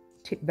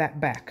tip that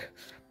back.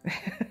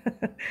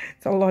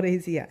 It's a lot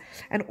easier.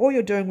 And all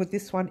you're doing with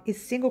this one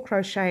is single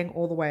crocheting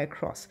all the way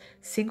across.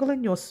 Single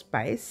in your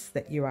space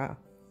that you are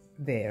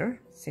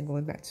there. Single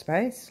in that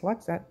space,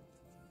 like that.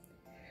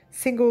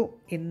 Single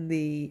in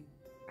the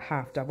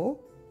half double.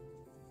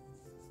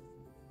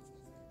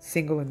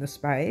 Single in the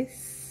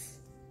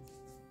space.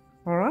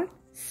 All right.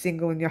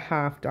 Single in your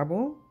half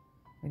double.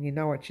 And you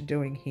know what you're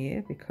doing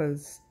here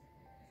because,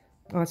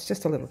 oh, it's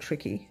just a little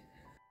tricky.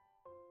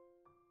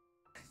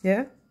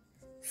 Yeah.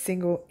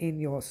 Single in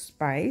your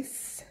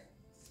space,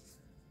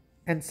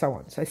 and so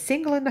on. So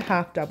single in the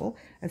half double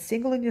and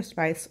single in your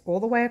space all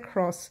the way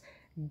across.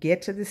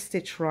 Get to this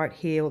stitch right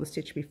here or the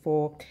stitch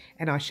before,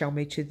 and I shall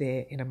meet you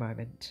there in a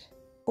moment.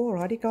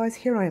 Alrighty guys,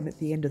 here I am at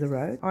the end of the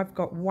row. I've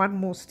got one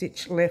more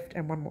stitch left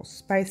and one more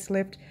space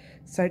left.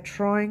 So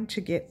trying to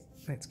get,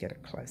 let's get a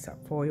close up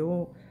for you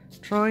all.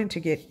 Trying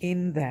to get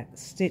in that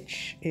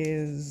stitch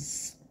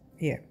is,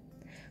 yeah.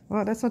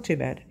 Well, that's not too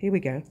bad. Here we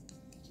go.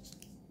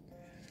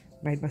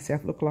 Made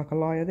myself look like a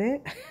liar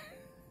there.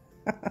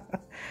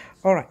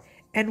 All right,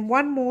 and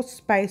one more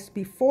space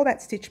before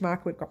that stitch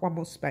mark. We've got one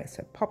more space,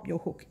 so pop your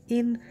hook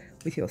in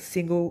with your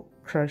single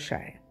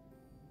crochet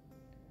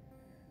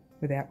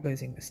without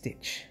losing the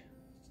stitch.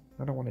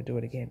 I don't want to do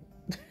it again.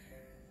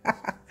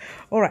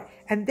 All right,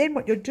 and then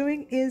what you're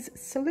doing is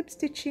slip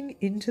stitching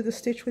into the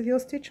stitch with your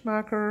stitch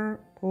marker.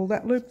 Pull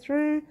that loop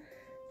through,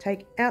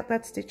 take out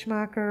that stitch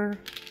marker,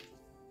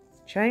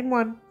 chain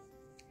one,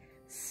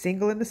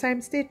 single in the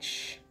same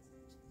stitch,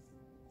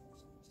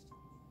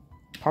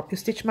 pop your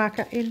stitch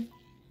marker in,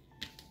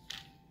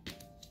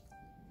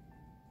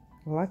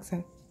 like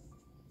so.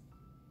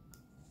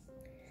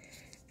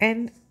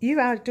 And you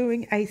are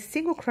doing a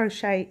single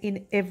crochet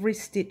in every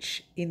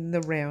stitch in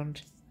the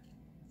round,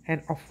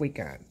 and off we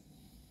go.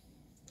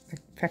 In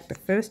fact, the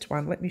first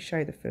one, let me show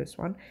you the first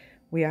one.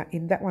 We are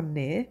in that one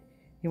there.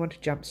 You want to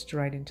jump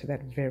straight into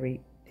that very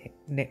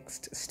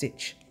next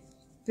stitch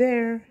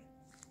there.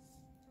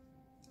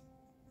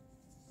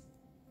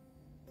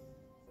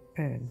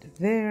 And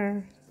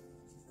there.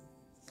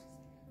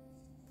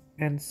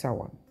 And so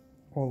on,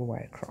 all the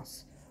way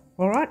across.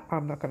 All right,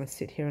 I'm not going to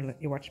sit here and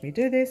let you watch me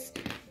do this.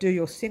 Do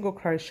your single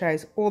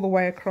crochets all the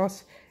way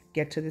across.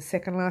 Get to the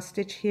second last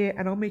stitch here,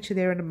 and I'll meet you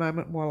there in a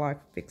moment while I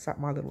fix up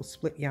my little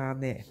split yarn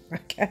there.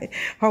 Okay,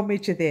 I'll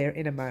meet you there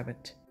in a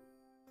moment.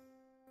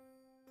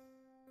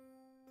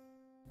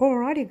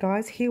 Alrighty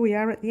guys, here we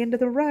are at the end of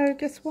the row.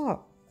 Guess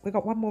what? We've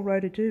got one more row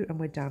to do and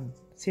we're done.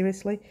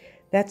 Seriously,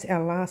 that's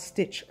our last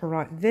stitch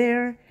right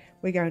there.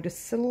 We're going to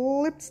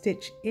slip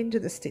stitch into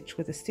the stitch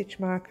with a stitch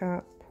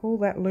marker, pull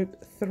that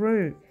loop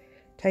through.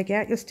 Take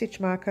out your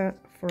stitch marker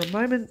for a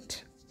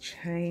moment,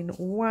 chain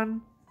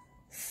one,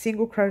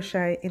 single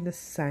crochet in the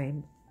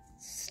same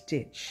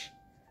stitch.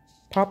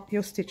 Pop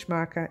your stitch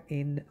marker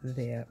in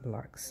there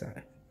like so.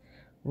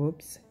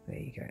 Whoops, there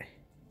you go.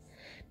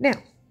 Now,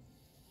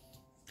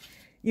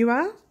 you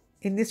are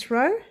in this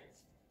row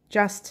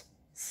just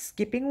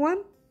skipping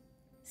one,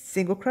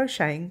 single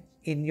crocheting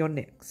in your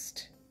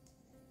next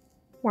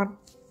one.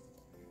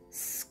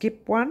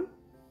 Skip one.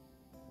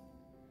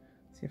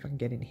 See if I can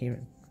get in here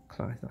and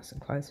close nice and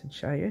close and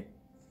show you.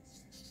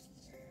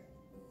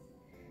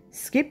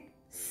 Skip,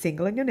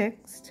 single in your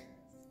next.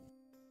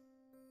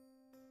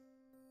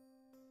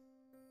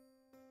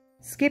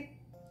 Skip,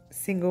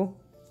 single.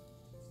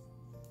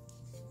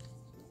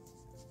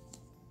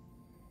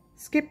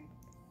 Skip,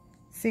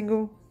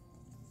 single.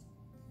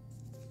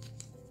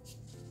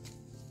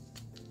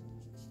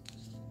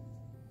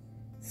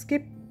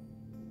 Skip,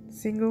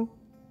 single.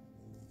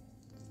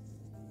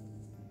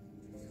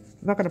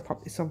 I'm not going to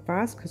pop this on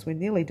fast because we're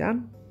nearly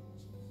done.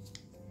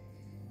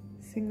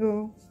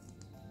 Single.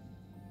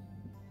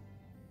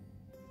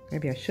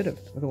 Maybe I should have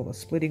with all the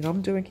splitting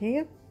I'm doing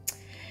here.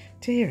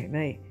 Deary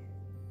me.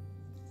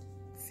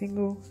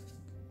 Single.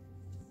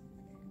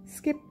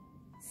 Skip.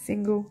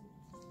 Single.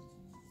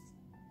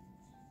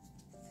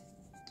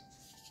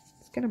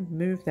 Just going to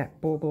move that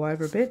bauble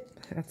over a bit.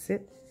 That's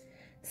it.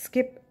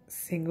 Skip.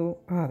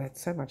 Single. Oh,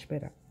 that's so much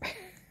better.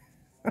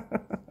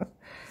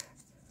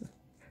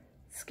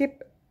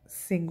 Skip.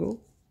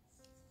 Single.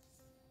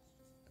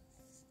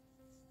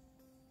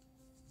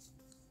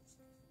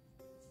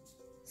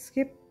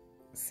 Skip.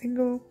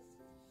 Single.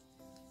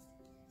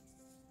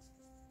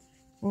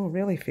 Oh,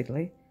 really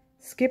fiddly.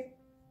 Skip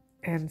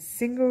and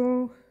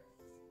single.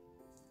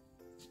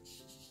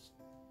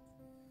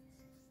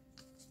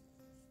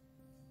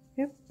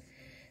 Yep.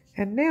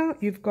 And now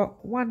you've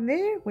got one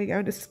there. We're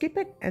going to skip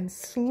it and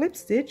slip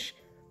stitch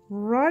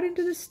right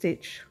into the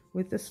stitch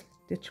with the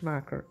stitch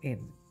marker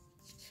in.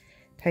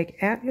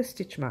 Take out your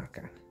stitch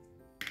marker.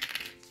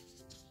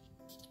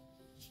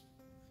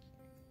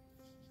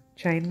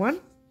 Chain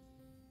one.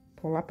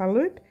 Pull up a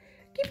loop.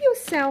 Give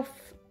yourself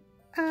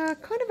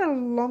kind of a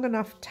long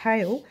enough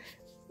tail.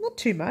 Not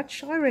too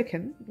much, I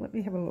reckon. Let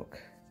me have a look.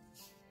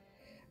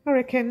 I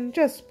reckon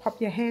just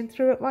pop your hand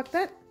through it like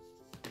that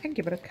and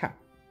give it a cut.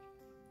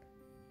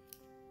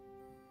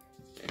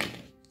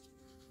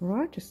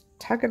 Alright, just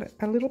tug it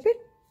a little bit.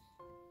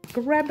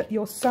 Grab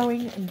your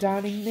sewing and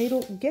darning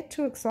needle. Get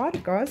too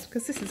excited, guys,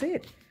 because this is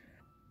it.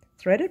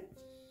 Thread it.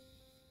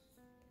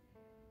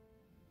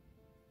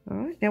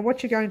 Alright, now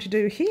what you're going to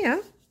do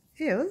here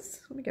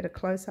is, let me get a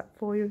close-up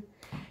for you.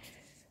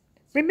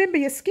 Remember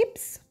your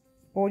skips.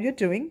 All you're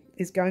doing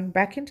is going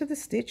back into the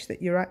stitch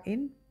that you are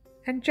in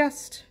and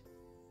just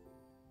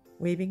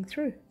weaving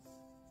through.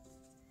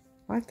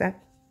 Like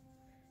that.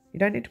 You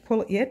don't need to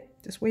pull it yet.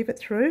 Just weave it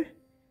through.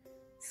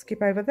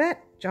 Skip over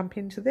that. Jump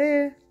into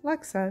there,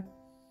 like so.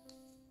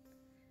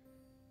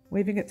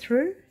 Weaving it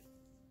through.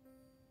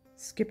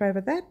 Skip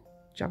over that.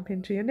 Jump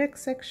into your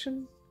next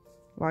section,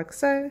 like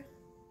so.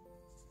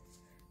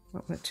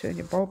 Might want to turn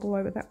your bauble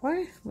over that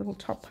way, little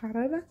top part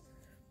over.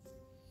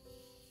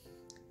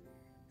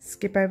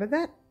 Skip over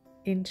that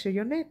into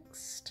your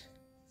next.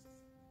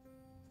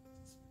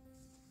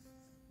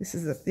 This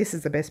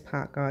is the best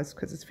part, guys,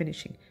 because it's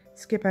finishing.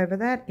 Skip over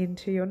that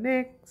into your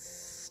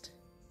next.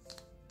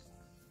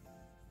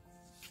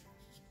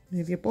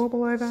 Move your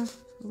bauble over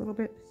a little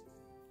bit.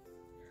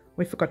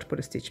 We forgot to put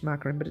a stitch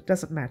marker in, but it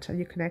doesn't matter.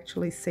 You can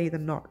actually see the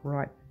knot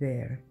right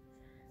there.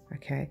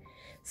 Okay,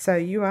 so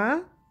you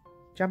are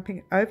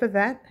jumping over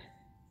that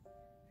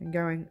and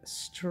going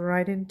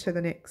straight into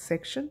the next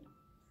section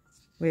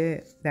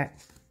where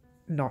that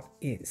knot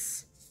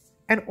is.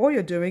 And all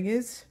you're doing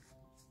is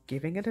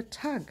giving it a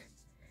tug.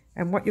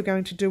 And what you're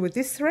going to do with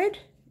this thread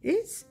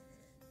is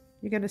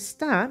you're going to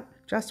start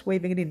just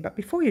weaving it in. But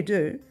before you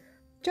do,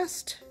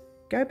 just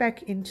go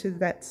back into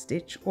that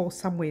stitch or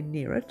somewhere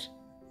near it.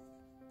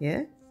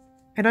 Yeah,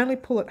 and only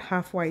pull it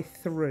halfway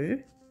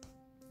through,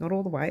 not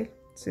all the way.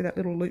 See that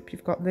little loop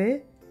you've got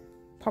there?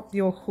 Pop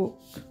your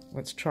hook,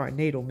 let's try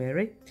needle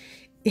Mary,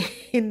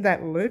 in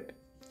that loop.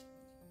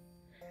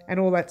 And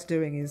all that's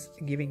doing is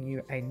giving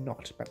you a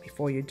knot. But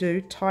before you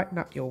do, tighten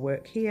up your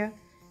work here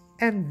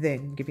and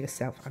then give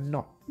yourself a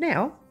knot.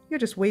 Now, you're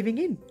just weaving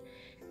in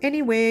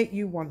anywhere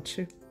you want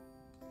to,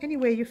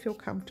 anywhere you feel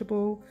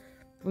comfortable,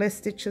 less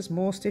stitches,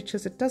 more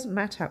stitches, it doesn't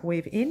matter.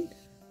 Weave in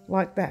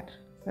like that.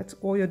 That's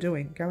all you're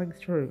doing, going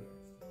through.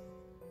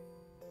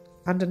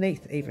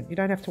 Underneath even, you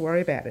don't have to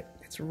worry about it.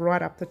 It's right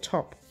up the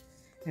top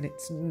and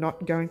it's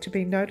not going to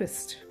be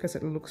noticed because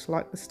it looks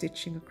like the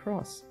stitching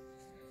across.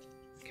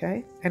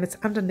 Okay, and it's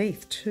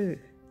underneath too.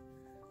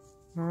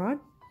 All right,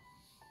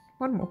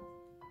 one more.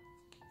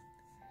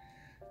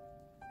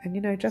 And you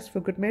know, just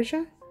for good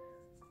measure,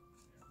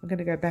 I'm going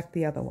to go back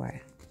the other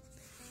way.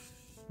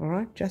 All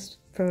right, just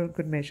for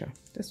good measure,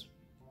 just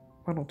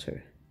one or two.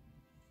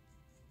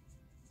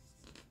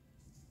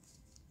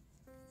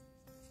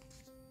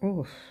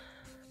 Oh,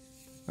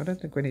 I don't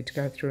think we need to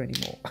go through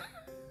anymore.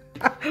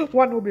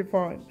 One will be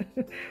fine.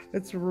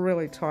 It's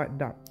really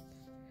tightened up.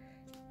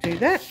 Do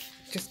that,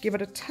 just give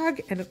it a tug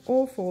and it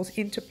all falls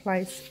into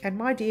place. And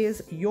my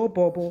dears, your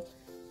bauble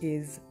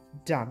is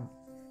done.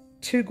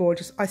 Too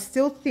gorgeous. I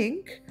still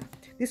think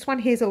this one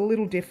here is a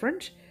little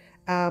different,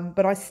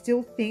 but I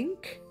still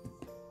think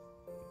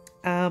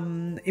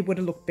it would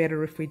have looked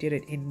better if we did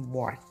it in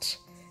white.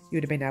 You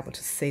would have been able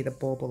to see the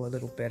bauble a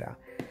little better.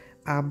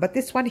 But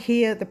this one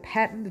here, the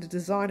pattern, the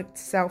design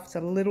itself is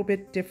a little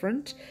bit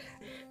different.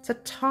 It's a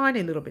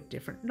tiny little bit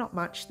different, not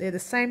much. They're the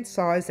same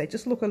size, they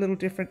just look a little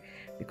different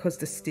because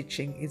the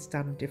stitching is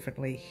done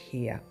differently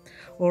here.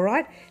 All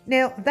right,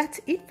 now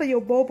that's it for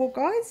your bauble,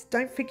 guys.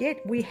 Don't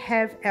forget, we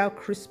have our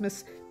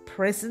Christmas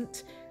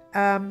present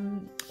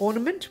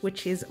ornament,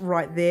 which is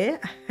right there.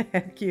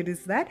 How cute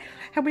is that?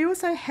 And we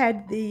also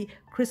had the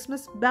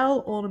Christmas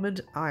bell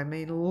ornament. I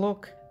mean,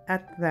 look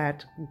at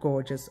that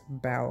gorgeous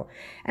bell.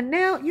 And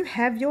now you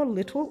have your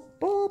little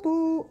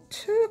bauble.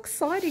 Too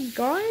exciting,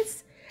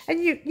 guys.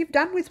 And you've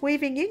done with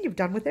weaving in, you've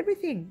done with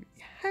everything.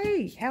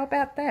 Hey, how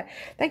about that?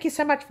 Thank you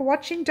so much for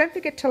watching. Don't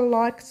forget to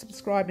like,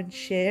 subscribe and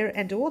share,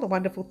 and do all the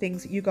wonderful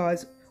things that you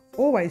guys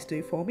always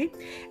do for me.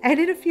 And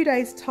in a few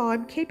days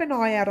time, keep an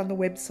eye out on the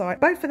website.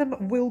 Both of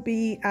them will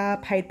be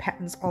paid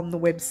patterns on the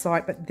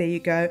website, but there you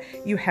go,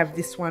 you have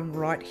this one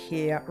right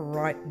here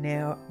right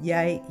now.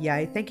 Yay,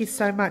 yay. Thank you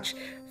so much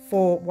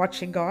for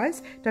watching,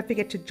 guys. Don't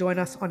forget to join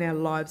us on our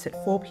lives at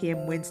 4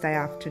 p.m. Wednesday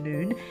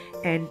afternoon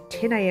and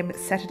 10 a.m.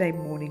 Saturday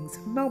mornings,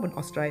 Melbourne,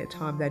 Australia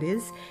time, that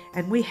is.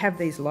 And we have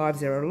these lives.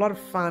 They're a lot of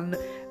fun.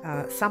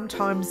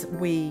 Sometimes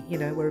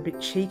we're a bit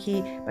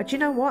cheeky, but you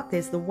know what?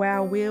 There's the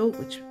Wow Wheel,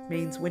 which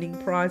means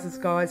winning prizes,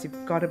 guys.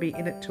 You've got to be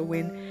in it to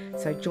win.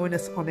 So join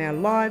us on our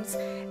lives.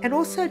 And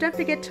also don't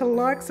forget to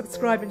like,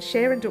 subscribe and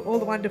share, and do all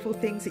the wonderful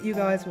things that you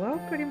guys, well,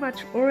 pretty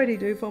much already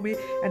do for me.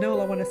 And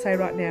all I want to say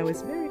right now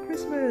is Merry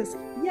Christmas.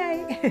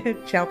 Yay!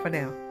 Ciao for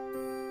now.